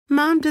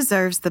Mom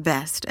deserves the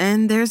best,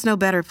 and there's no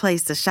better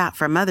place to shop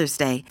for Mother's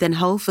Day than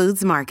Whole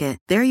Foods Market.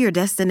 They're your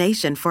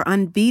destination for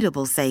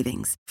unbeatable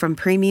savings, from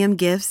premium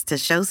gifts to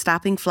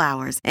show-stopping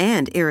flowers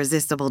and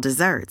irresistible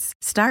desserts.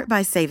 Start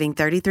by saving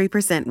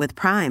 33% with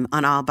Prime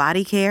on all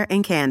body care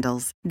and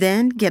candles.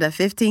 Then get a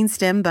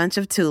 15-stem bunch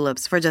of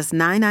tulips for just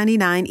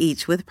 $9.99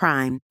 each with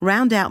Prime.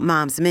 Round out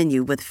Mom's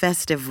menu with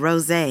festive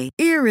rosé,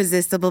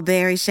 irresistible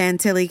berry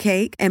chantilly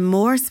cake, and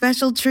more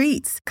special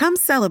treats. Come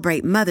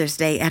celebrate Mother's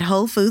Day at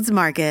Whole Foods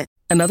Market.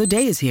 Another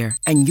day is here,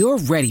 and you're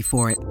ready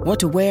for it. What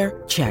to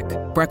wear? Check.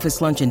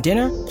 Breakfast, lunch, and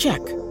dinner? Check.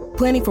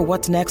 Planning for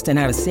what's next and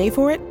how to save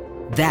for it?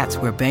 That's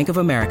where Bank of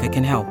America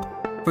can help.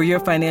 For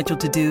your financial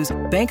to-dos,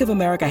 Bank of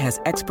America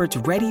has experts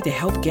ready to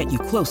help get you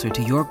closer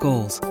to your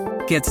goals.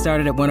 Get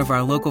started at one of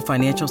our local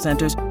financial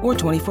centers or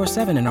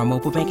 24/7 in our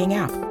mobile banking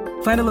app.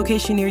 Find a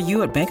location near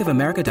you at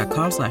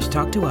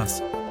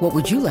bankofamerica.com/talktous. What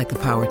would you like the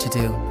power to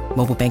do?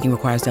 Mobile banking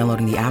requires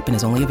downloading the app and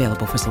is only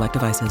available for select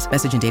devices.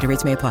 Message and data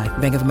rates may apply.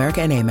 Bank of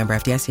America N.A., member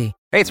FDIC.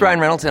 Hey, it's Ryan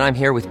Reynolds, and I'm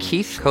here with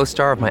Keith,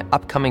 co-star of my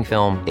upcoming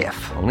film,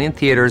 If, only in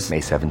theaters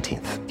May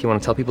 17th. Do you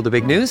want to tell people the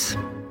big news?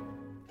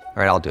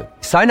 All right, I'll do it.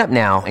 Sign up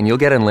now and you'll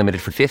get unlimited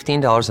for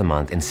 $15 a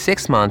month and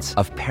 6 months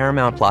of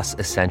Paramount Plus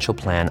Essential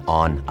Plan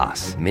on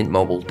us.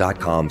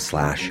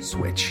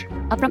 MintMobile.com/switch.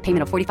 Upfront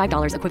payment of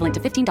 $45 equivalent to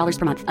 $15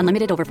 per month.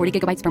 Unlimited over 40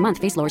 gigabytes per month.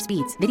 Face lower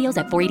speeds. Videos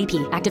at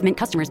 480p. Active Mint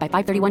customers by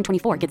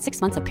 531.24 get 6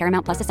 months of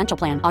Paramount Plus Essential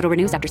Plan. Auto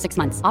renews after 6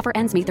 months. Offer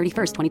ends May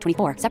 31st,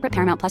 2024. Separate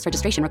Paramount Plus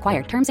registration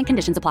required. Terms and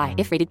conditions apply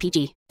if rated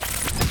PG.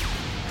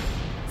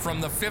 From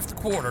the Fifth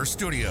Quarter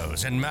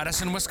Studios in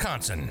Madison,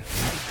 Wisconsin,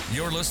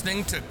 you're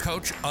listening to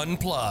Coach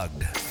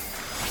Unplugged.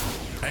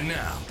 And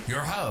now, your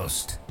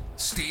host,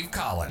 Steve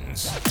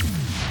Collins.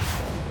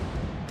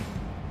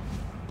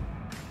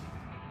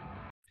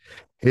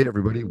 Hey,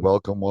 everybody.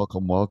 Welcome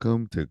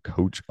to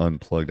Coach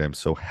Unplugged. I'm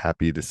so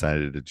happy you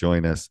decided to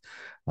join us.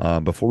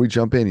 Before we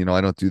jump in,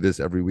 I don't do this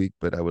every week,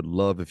 but I would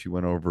love if you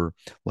went over,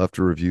 left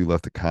a review,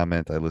 left a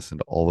comment. I listen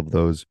to all of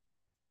those.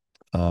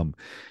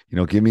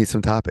 Give me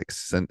some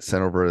topics.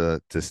 Send over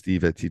to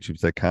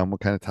steve@teachhoops.com. What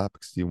kind of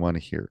topics do you want to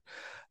hear?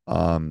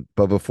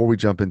 But before we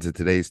jump into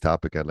today's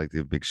topic, I'd like to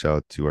give a big shout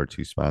out to our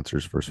two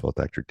sponsors. First of all,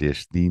 Dr.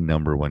 Dish, the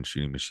number one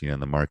shooting machine on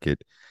the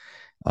market.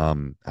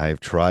 I've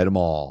tried them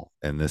all,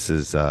 and this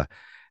is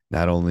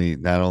not only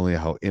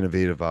how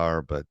innovative they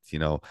are, but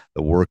the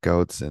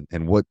workouts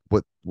and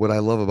what I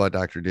love about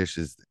Dr. Dish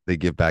is they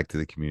give back to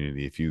the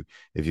community. If you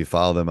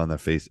follow them on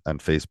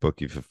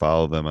Facebook, if you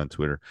follow them on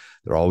Twitter,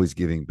 they're always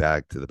giving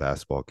back to the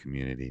basketball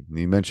community. And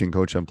you mentioned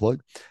Coach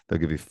Unplugged, they'll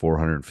give you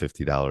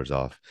 $450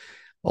 off.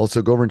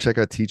 Also, go over and check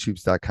out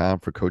teachhoops.com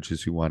for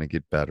coaches who want to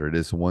get better. It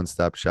is a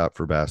one-stop shop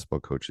for basketball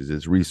coaches.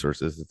 It's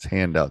resources, it's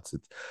handouts,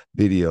 it's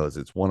videos,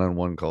 it's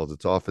one-on-one calls,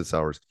 it's office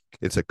hours.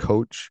 It's a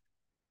coach.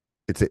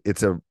 It's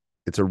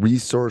a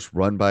resource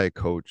run by a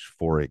coach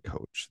for a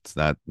coach. It's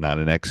not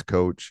an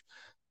ex-coach,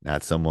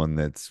 not someone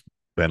that's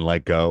been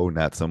let go,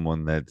 not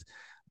someone that's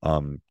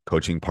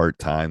coaching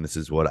part-time. This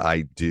is what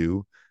I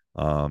do.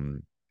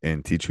 And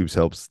Teach Hoops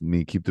helps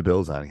me keep the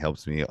bills on. It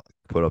helps me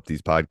put up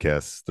these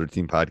podcasts,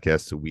 13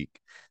 podcasts a week.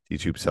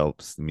 Teach Hoops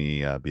helps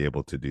me be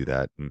able to do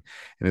that. And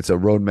it's a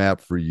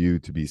roadmap for you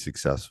to be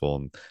successful.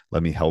 And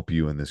let me help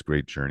you in this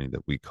great journey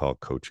that we call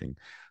coaching.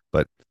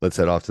 But let's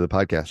head off to the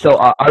podcast. So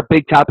our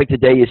big topic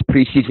today is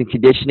preseason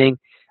conditioning.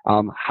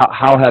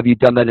 How have you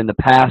done that in the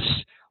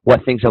past?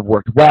 What things have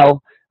worked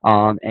well?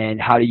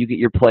 And how do you get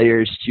your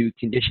players to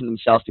condition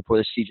themselves before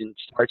the season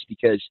starts?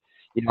 Because,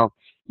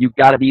 you've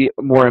got to be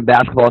more in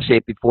basketball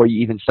shape before you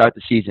even start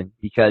the season,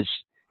 because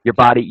your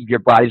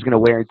body's going to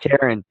wear and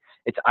tear. And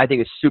I think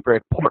it's super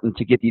important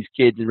to get these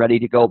kids ready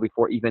to go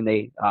before even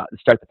they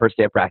start the first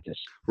day of practice.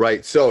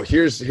 Right. So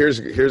here's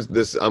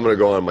this. I'm going to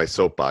go on my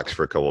soapbox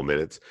for a couple of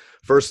minutes.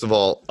 First of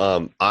all,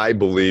 I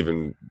believe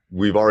in.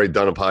 We've already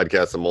done a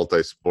podcast on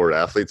multi-sport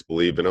athletes.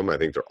 Believe in them. I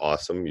think they're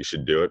awesome. You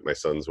should do it. My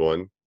son's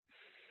one.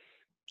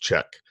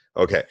 Check.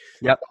 Okay.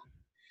 Yep.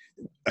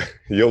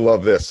 You'll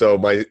love this.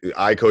 So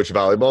I coach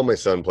volleyball. My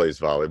son plays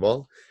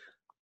volleyball.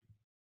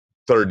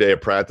 Third day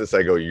of practice,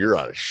 I go, "You're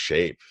out of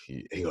shape."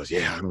 He goes,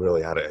 "Yeah, I'm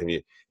really out of."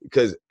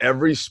 Because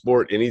every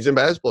sport, and he's in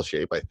basketball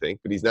shape, I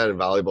think, but he's not in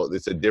volleyball.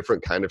 It's a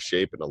different kind of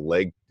shape and a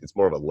leg. It's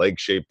more of a leg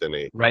shape than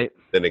a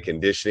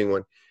conditioning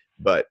one.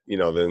 But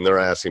then they're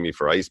asking me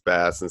for ice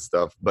baths and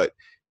stuff. But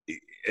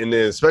and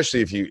then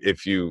especially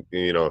if you're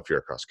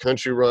a cross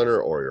country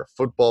runner or you're a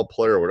football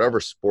player or whatever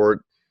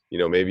sport,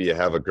 maybe you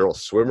have a girl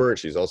swimmer and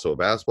she's also a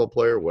basketball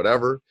player,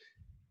 whatever.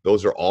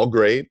 Those are all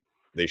great.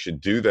 They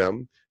should do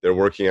them. They're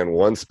working on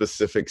one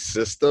specific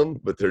system,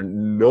 but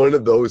none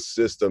of those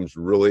systems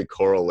really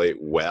correlate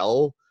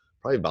well.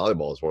 Probably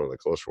volleyball is one of the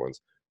closer ones.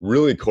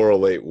 Really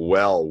correlate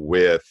well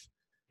with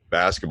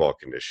basketball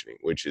conditioning,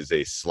 which is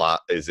a slow,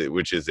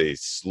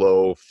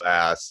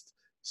 fast,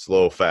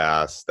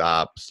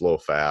 stop, slow,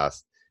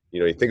 fast.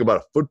 You think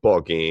about a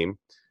football game.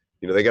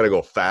 They got to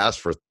go fast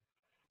for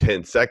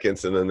 10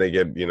 seconds, and then they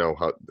get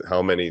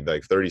how many,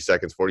 like 30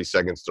 seconds, 40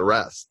 seconds to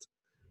rest.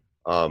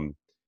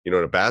 In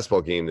a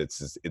basketball game,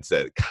 it's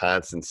at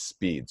constant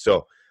speed.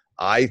 So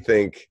I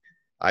think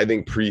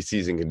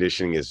preseason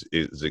conditioning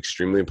is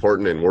extremely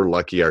important, and we're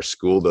lucky our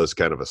school does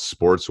kind of a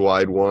sports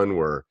wide one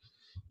where,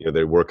 you know,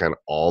 they work on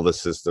all the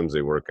systems.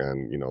 They work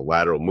on, you know,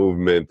 lateral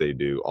movement. They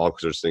do all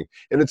sorts of things,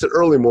 and it's an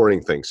early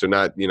morning thing. So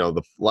not, you know,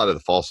 a lot of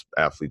the false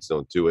athletes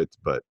don't do it,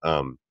 but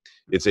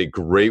it's a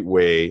great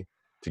way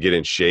to get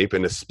in shape,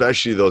 and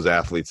especially those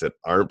athletes that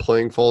aren't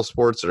playing fall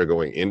sports that are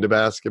going into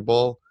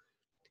basketball.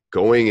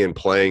 Going and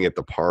playing at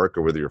the park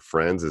or with your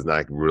friends is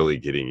not really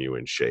getting you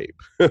in shape.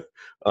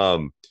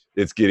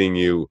 It's getting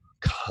you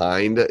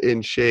kind of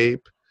in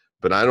shape,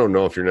 but I don't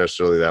know if you're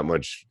necessarily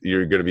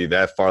you're going to be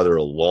that farther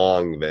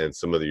along than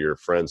some of your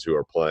friends who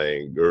are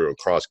playing or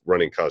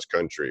running cross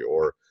country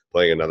or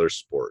playing another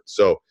sport.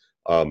 So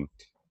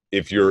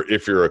if you're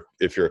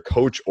a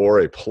coach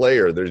or a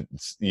player,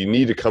 you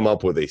need to come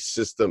up with a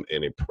system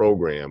and a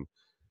program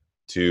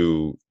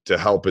to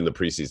help in the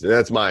preseason.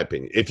 That's my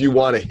opinion. If you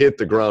want to hit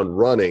the ground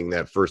running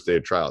that first day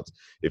of tryouts,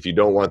 if you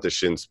don't want the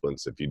shin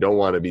splints, if you don't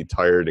want to be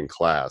tired in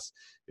class,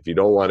 if you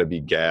don't want to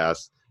be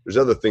gassed, there's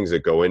other things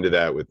that go into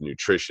that with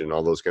nutrition,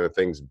 all those kind of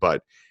things.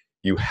 But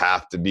you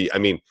have to be, I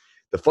mean,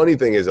 the funny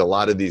thing is a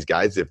lot of these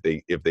guys, if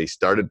they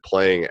started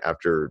playing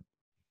after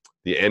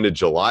the end of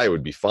July,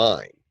 would be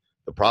fine.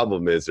 The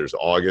problem is there's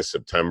August,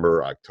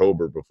 September,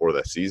 October before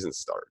the season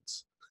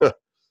starts.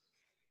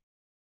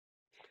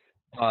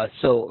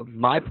 So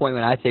my point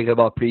when I think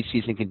about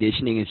preseason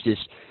conditioning is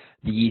just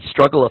the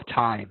struggle of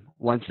time.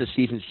 Once the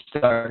season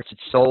starts,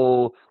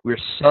 we're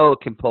so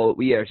composed.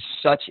 We are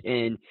such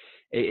in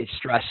a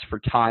stress for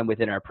time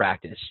within our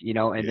practice, you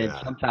know, and then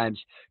sometimes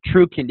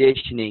true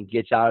conditioning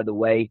gets out of the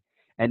way.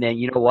 And then,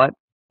 you know what,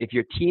 if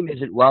your team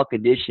isn't well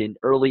conditioned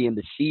early in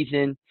the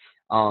season,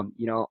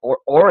 you know,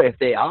 or if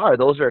they are,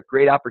 those are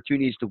great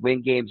opportunities to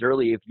win games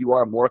early if you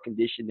are more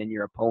conditioned than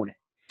your opponent.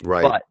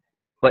 Right.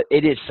 But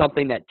it is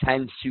something that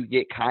tends to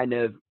get kind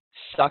of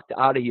sucked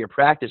out of your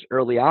practice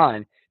early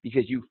on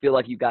because you feel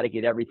like you got to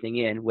get everything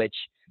in, which,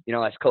 you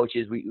know, as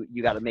coaches,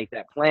 you got to make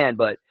that plan.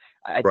 But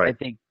I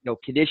think, you know,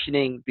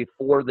 conditioning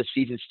before the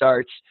season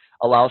starts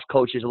allows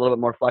coaches a little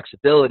bit more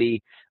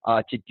flexibility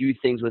to do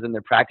things within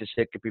their practice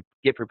to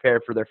get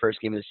prepared for their first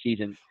game of the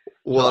season.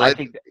 Well, so I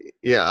think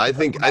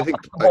the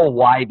whole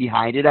why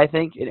behind it, I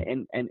think,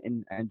 in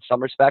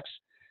some respects,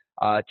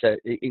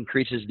 it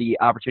increases the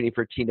opportunity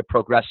for a team to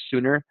progress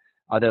sooner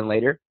than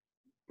later.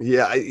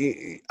 Yeah,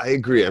 I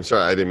agree. I'm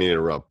sorry, I didn't mean to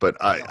interrupt, but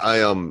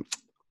I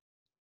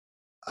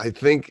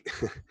think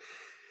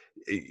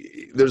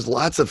there's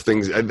lots of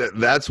things.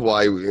 That's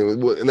why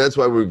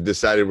we've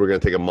decided we're going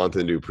to take a month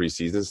and do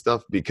preseason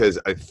stuff, because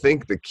I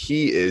think the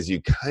key is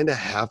you kind of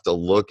have to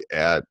look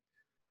at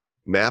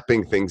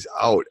mapping things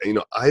out. You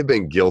know, I've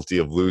been guilty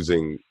of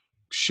losing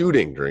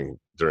shooting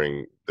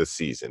during the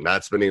season,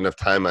 not spending enough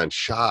time on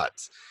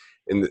shots,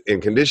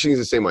 and conditioning is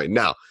the same way.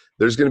 Now,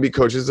 there's going to be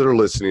coaches that are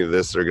listening to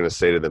this that are going to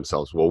say to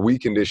themselves, well, we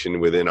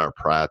condition within our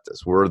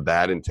practice. We're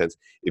that intense.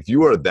 If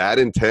you are that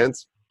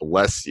intense,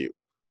 bless you.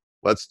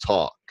 Let's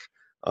talk.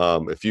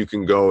 If you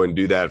can go and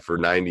do that for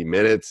 90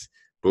 minutes,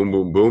 boom,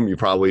 boom, boom, you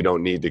probably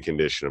don't need to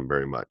condition them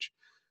very much.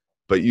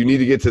 But you need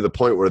to get to the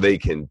point where they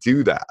can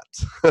do that.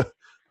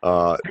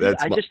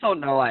 I just don't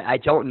know. I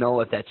don't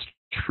know if that's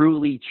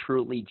truly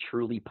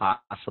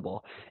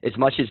possible. As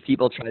much as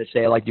people try to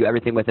say, like, do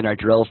everything within our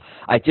drills,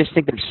 I just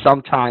think there's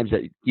sometimes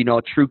that, you know,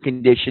 true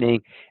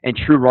conditioning and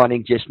true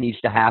running just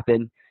needs to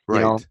happen. Right.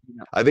 You know?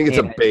 I think it's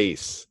a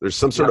base. There's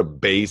some sort of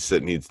base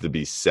that needs to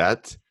be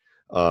set.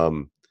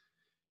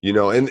 You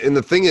know, and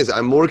the thing is,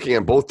 I'm working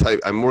on both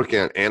types. I'm working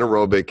on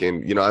anaerobic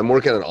and, you know, I'm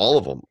working on all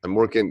of them. I'm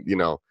working, you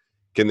know,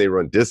 can they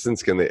run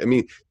distance?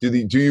 Do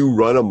you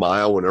run a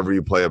mile whenever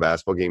you play a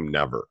basketball game?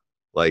 Never.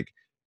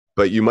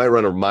 But you might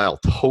run a mile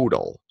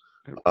total.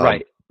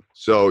 Right.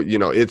 So, you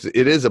know, it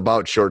is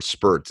about short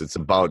spurts. It's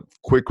about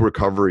quick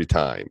recovery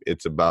time.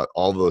 It's about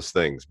all those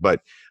things.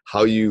 But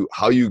how you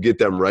get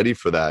them ready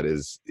for that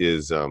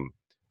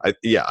I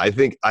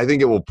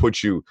think it will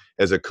put you,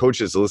 as a coach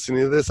that's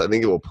listening to this, I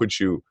think it will put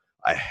you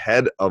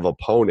ahead of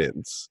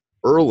opponents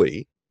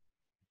early.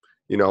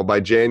 You know, by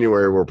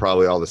January, we're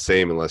probably all the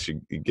same unless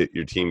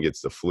your team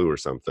gets the flu or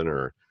something,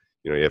 or,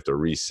 you know, you have to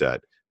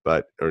reset,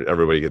 or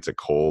everybody gets a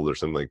cold or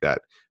something like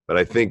that. But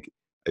I think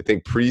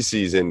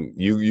preseason,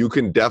 you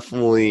can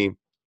definitely, you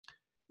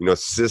know,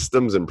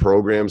 systems and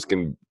programs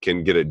can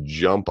get a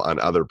jump on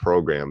other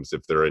programs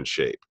if they're in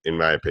shape, in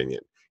my opinion.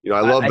 You know,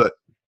 I love that.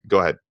 Go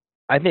ahead.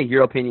 I think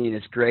your opinion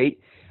is great.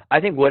 I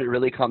think what it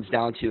really comes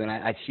down to, and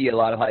I see a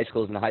lot of high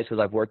schools and the high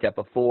schools I've worked at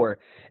before,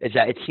 is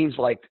that it seems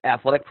like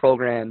athletic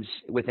programs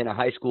within a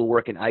high school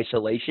work in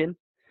isolation.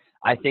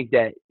 I think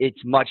that it's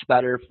much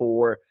better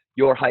for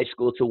your high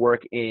school to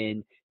work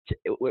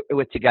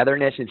with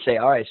togetherness and say,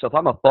 all right, so if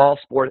I'm a fall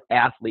sport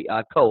athlete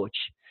coach,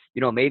 you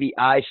know, maybe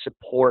I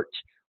support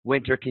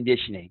winter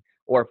conditioning,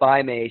 or if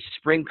I'm a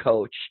spring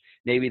coach,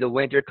 maybe the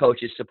winter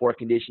coaches support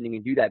conditioning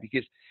and do that,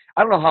 because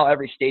I don't know how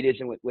every state is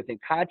within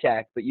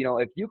contact, but, you know,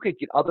 if you could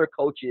get other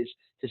coaches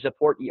to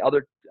support the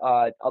other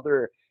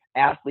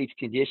athletes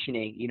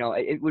conditioning,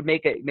 it would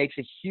makes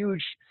a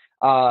huge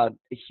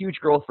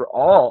growth for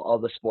all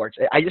of the sports.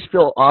 I just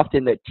feel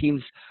often that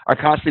teams are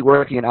constantly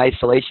working in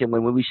isolation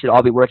when we should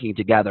all be working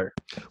together.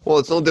 Well,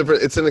 it's no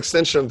different. It's an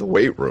extension of the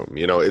weight room.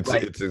 It's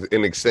Right. it's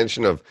an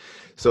extension of.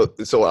 So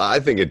what I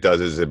think it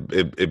does is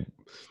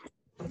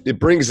it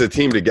brings the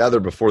team together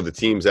before the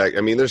teams act.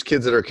 I mean, there's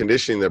kids that are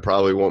conditioning that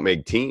probably won't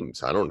make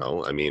teams. I don't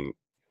know. I mean,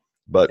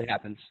 but It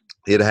happens.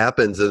 It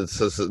happens.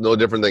 It's no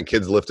different than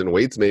kids lifting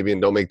weights maybe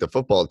and don't make the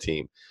football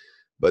team.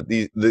 But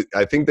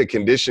I think the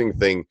conditioning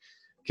thing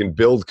can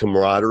build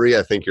camaraderie.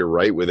 I think you're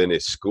right, within a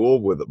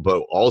school,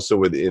 but also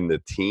within the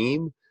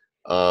team.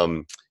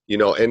 And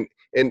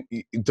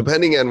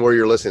depending on where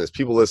you're listening, as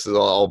people listen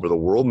all over the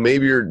world,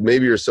 maybe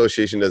your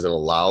association doesn't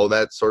allow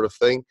that sort of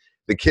thing.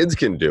 The kids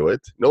can do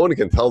it. No one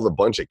can tell the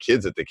bunch of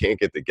kids that they can't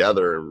get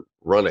together and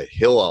run a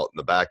hill out in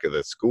the back of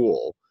the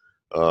school.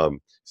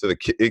 So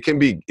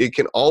it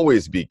can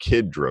always be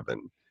kid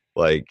driven.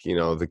 Like,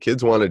 the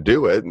kids want to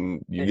do it,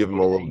 and you give them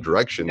a little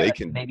direction, they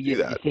can do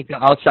that. You think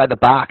outside the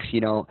box.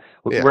 Yeah.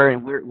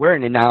 We're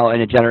now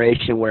in a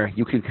generation where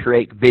you can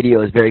create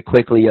videos very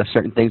quickly of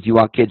certain things you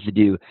want kids to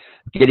do,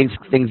 getting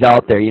things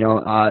out there.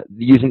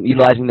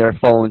 Utilizing their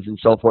phones and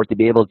so forth to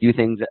be able to do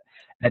things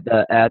at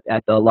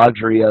the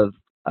luxury of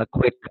a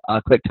quick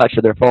touch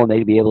of their phone.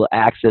 They'd be able to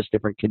access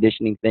different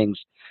conditioning things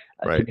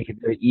Right. to make it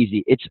very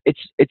easy.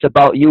 It's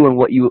about you and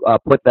what you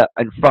put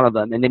in front of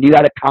them, and then you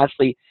got to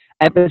constantly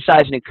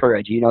emphasize and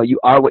encourage. You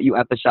are what you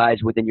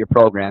emphasize within your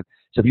program.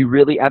 So if you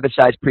really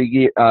emphasize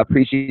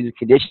preseason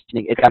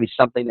conditioning, it's got to be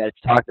something that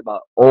it's talked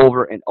about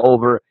over and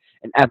over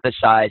and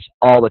emphasized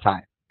all the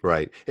time.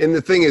 Right. And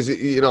the thing is,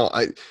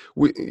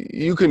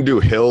 you can do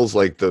hills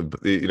like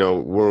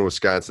we're in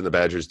Wisconsin, the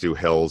Badgers do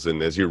hills.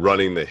 And as you're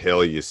running the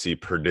hill, you see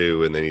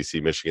Purdue and then you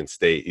see Michigan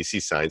State, you see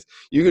signs.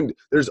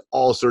 There's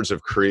all sorts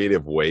of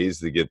creative ways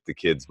to get the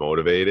kids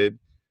motivated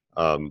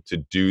to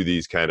do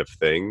these kind of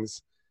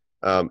things.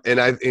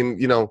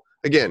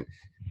 Again,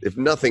 if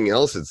nothing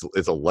else,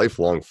 it's a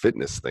lifelong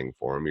fitness thing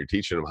for them. You're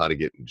teaching them how to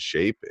get in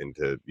shape and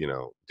to,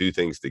 do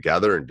things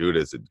together and do it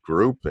as a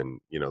group. And,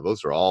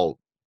 those are all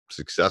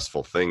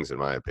successful things in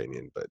my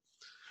opinion. But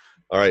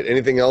all right,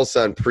 anything else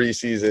on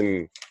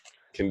preseason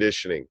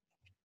conditioning?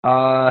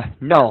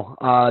 No,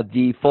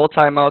 the full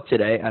time out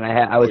today, and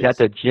I was at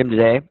the gym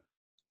today.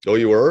 Oh,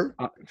 you were?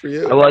 Good for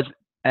you. I was,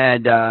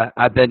 and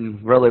I've been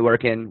really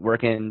working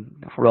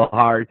real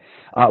hard.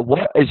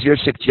 What is your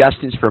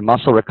suggestions for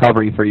muscle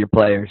recovery for your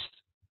players?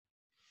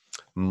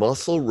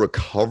 Muscle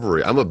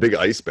recovery. I'm a big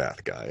ice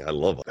bath guy. I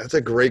love it. That's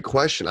a great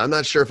question. I'm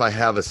not sure if I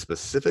have a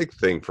specific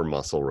thing for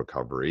muscle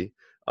recovery.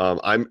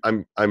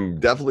 I'm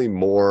definitely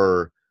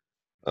more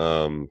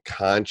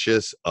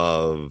conscious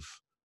of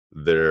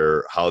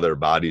how their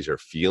bodies are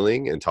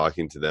feeling and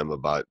talking to them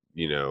about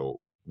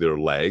their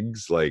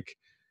legs. Like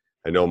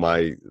I know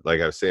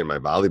like I was saying, my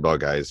volleyball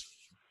guys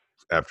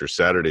after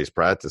Saturday's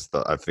practice,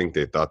 I think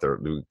they thought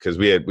because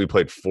we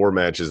played 4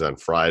 matches on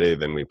Friday,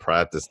 then we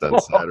practiced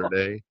on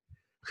Saturday.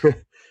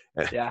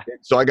 Yeah.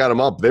 So I got them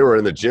up. They were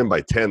in the gym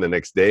by 10 the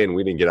next day, and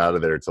we didn't get out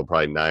of there until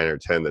probably 9 or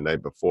 10 the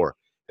night before,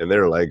 and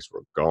their legs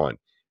were gone.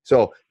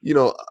 So,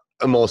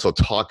 I'm also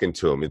talking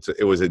to them.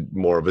 It was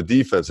more of a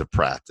defensive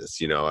practice.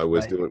 We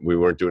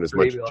weren't doing as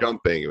much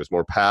jumping. It was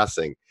more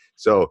passing.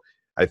 So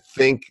I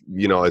think,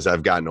 as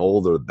I've gotten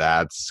older,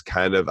 that's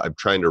I'm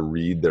trying to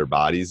read their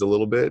bodies a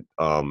little bit.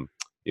 In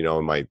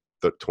my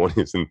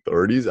 20s and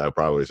 30s, I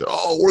probably said,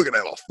 "Oh, we're going to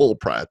have a full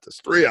practice,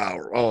 3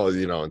 hour." Oh,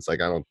 it's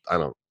like,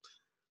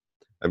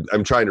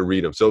 I'm trying to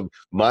read them. So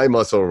my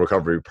muscle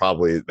recovery,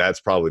 that's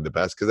probably the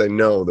best, because I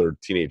know they're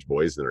teenage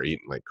boys and they're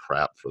eating like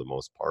crap for the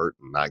most part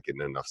and not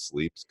getting enough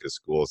sleep because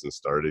school hasn't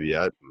started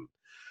yet.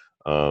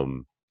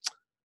 And,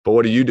 but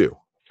what do you do?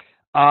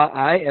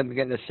 I am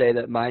going to say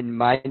that my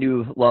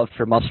new love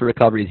for muscle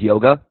recovery is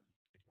yoga.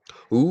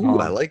 Ooh,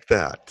 I like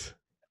that.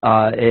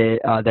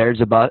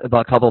 There's about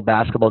a couple of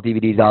basketball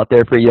DVDs out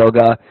there for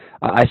yoga.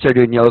 I started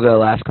doing yoga the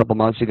last couple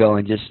months ago,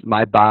 and just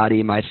my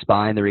body, my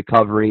spine, the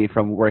recovery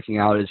from working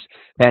out is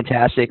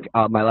fantastic.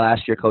 My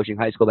last year coaching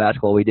high school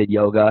basketball, we did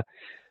yoga.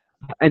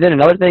 And then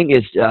another thing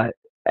is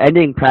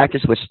ending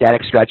practice with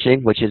static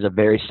stretching, which is a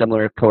very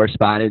similar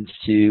correspondence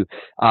to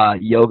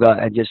yoga.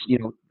 And just,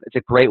 it's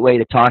a great way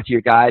to talk to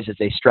your guys as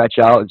they stretch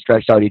out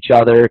each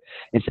other.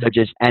 Instead of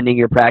just ending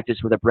your practice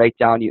with a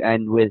breakdown, you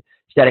end with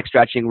static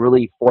stretching,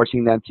 really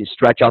forcing them to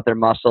stretch out their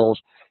muscles,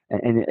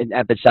 and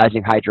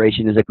emphasizing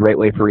hydration is a great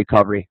way for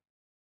recovery.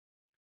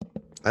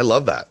 I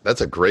love that.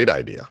 That's a great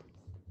idea.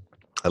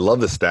 I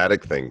love the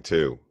static thing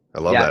too.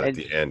 I love that at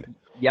the end.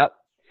 Yep.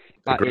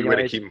 A great way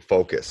to keep them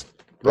focused.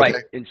 Right.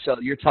 Okay. And so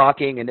you're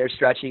talking and they're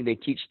stretching,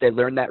 they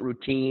learn that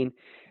routine.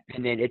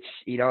 And then it's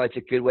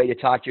a good way to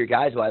talk to your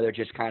guys while they're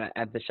just kind of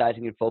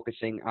emphasizing and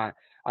focusing on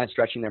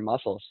stretching their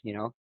muscles,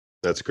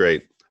 That's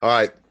great. All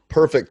right.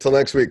 Perfect. Till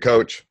next week,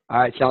 Coach. All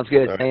right. Sounds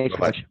good. All right, Thanks,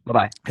 bye-bye. Coach.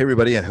 Bye-bye. Hey,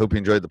 everybody. I hope you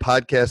enjoyed the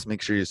podcast.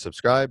 Make sure you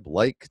subscribe,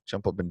 like,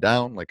 jump up and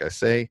down, like I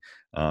say.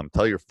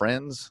 Tell your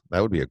friends.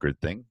 That would be a good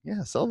thing.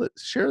 Yeah,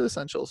 share this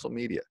on social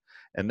media.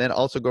 And then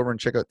also go over and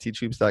check out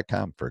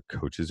teachhoops.com for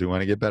coaches who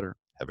want to get better.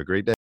 Have a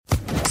great day.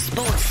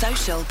 Sports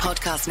Social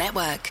Podcast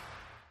Network.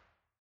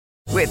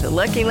 With the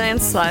Lucky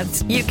Land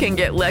Slots, you can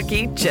get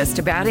lucky just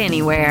about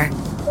anywhere.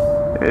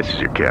 This is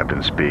your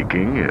captain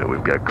speaking.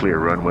 We've got clear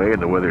runway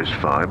and the weather's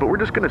fine, but we're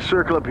just going to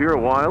circle up here a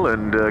while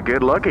and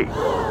get lucky.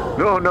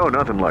 No,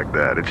 nothing like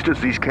that. It's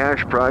just these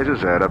cash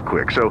prizes add up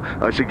quick. So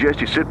I suggest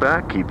you sit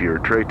back, keep your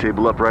tray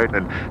table upright,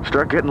 and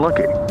start getting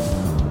lucky.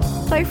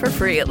 Play for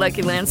free at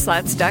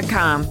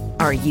LuckyLandSlots.com.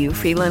 Are you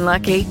feeling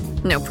lucky?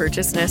 No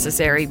purchase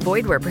necessary.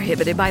 Void where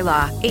prohibited by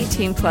law.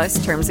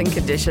 18+ terms and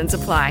conditions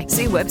apply.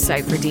 See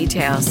website for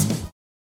details.